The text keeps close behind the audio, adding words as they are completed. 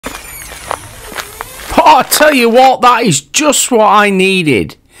Oh, I tell you what, that is just what I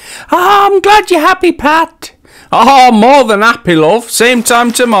needed. Oh, I'm glad you're happy, Pat. Oh, more than happy, love. Same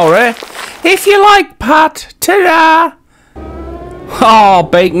time tomorrow. If you like, Pat. Ta-da. Oh,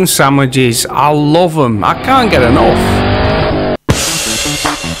 bacon sandwiches. I love them. I can't get enough.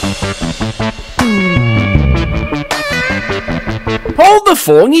 Hold the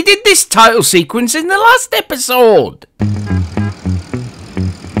phone. You did this title sequence in the last episode.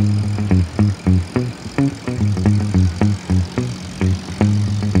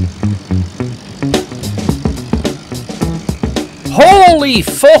 Holy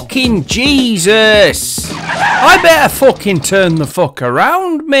fucking Jesus! I better fucking turn the fuck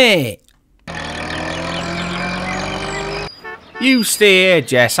around, mate. You stay here,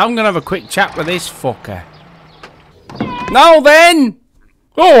 Jess. I'm gonna have a quick chat with this fucker. Now then!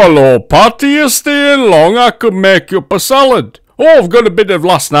 Oh, hello, Pat. Are you staying long? I could make you up a salad. Oh, I've got a bit of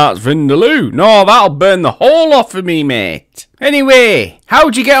last night's vindaloo. No, that'll burn the whole off of me, mate. Anyway,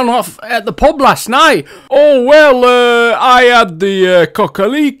 how'd you get on off at the pub last night? Oh, well, I had the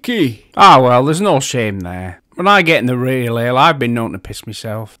Cock-A-Leekie. Ah, well, there's no shame there. When I get in the real ale, I've been known to piss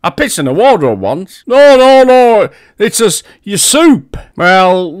myself. I pissed in a wardrobe once. No. It's your soup.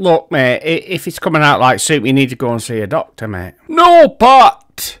 Well, look, mate, if it's coming out like soup, you need to go and see a doctor, mate. No,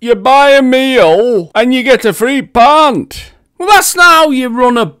 Pat. You buy a meal and you get a free pint. Well, that's not how you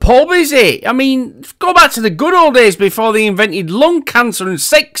run a pub, is it? I mean, go back to the good old days before they invented lung cancer and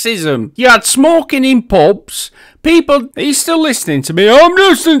sexism. You had smoking in pubs. People... Are you still listening to me? I'm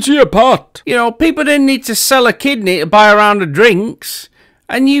listening to you, Pat. You know, people didn't need to sell a kidney to buy a round of drinks.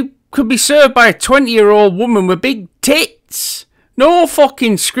 And you could be served by a 20-year-old woman with big tits. No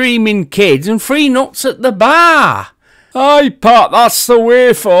fucking screaming kids and free nuts at the bar. Aye, Pat, that's the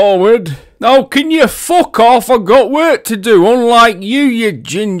way forward. Now, can you fuck off? I've got work to do, unlike you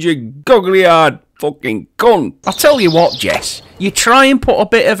ginger, goggly-eyed fucking cunt. I'll tell you what, Jess. You try and put a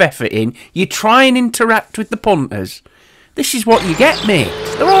bit of effort in. You try and interact with the punters. This is what you get, mate.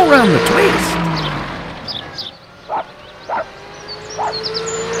 They're all round the twist.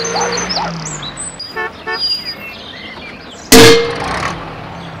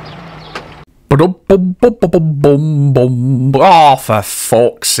 Oh, for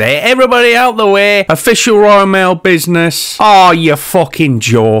fuck's sake. Everybody out the way. Official Royal Mail business. Oh, you're fucking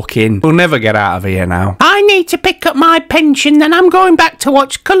joking. We'll never get out of here now. I need to pick up my pension, then I'm going back to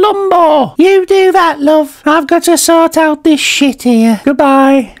watch Columbo. You do that, love. I've got to sort out this shit here.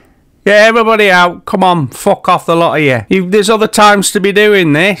 Goodbye. Yeah, everybody out. Come on, fuck off the lot of you. There's other times to be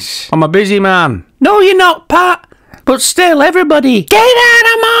doing this. I'm a busy man. No, you're not, Pat. But still, everybody, get out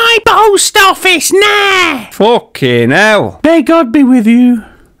of my post office now! Fucking hell. May God be with you.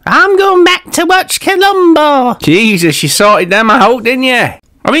 I'm going back to watch Columbo. Jesus, you sorted them out, didn't you?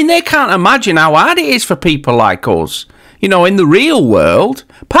 I mean, they can't imagine how hard it is for people like us. You know, in the real world.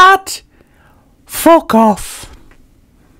 Pat, fuck off.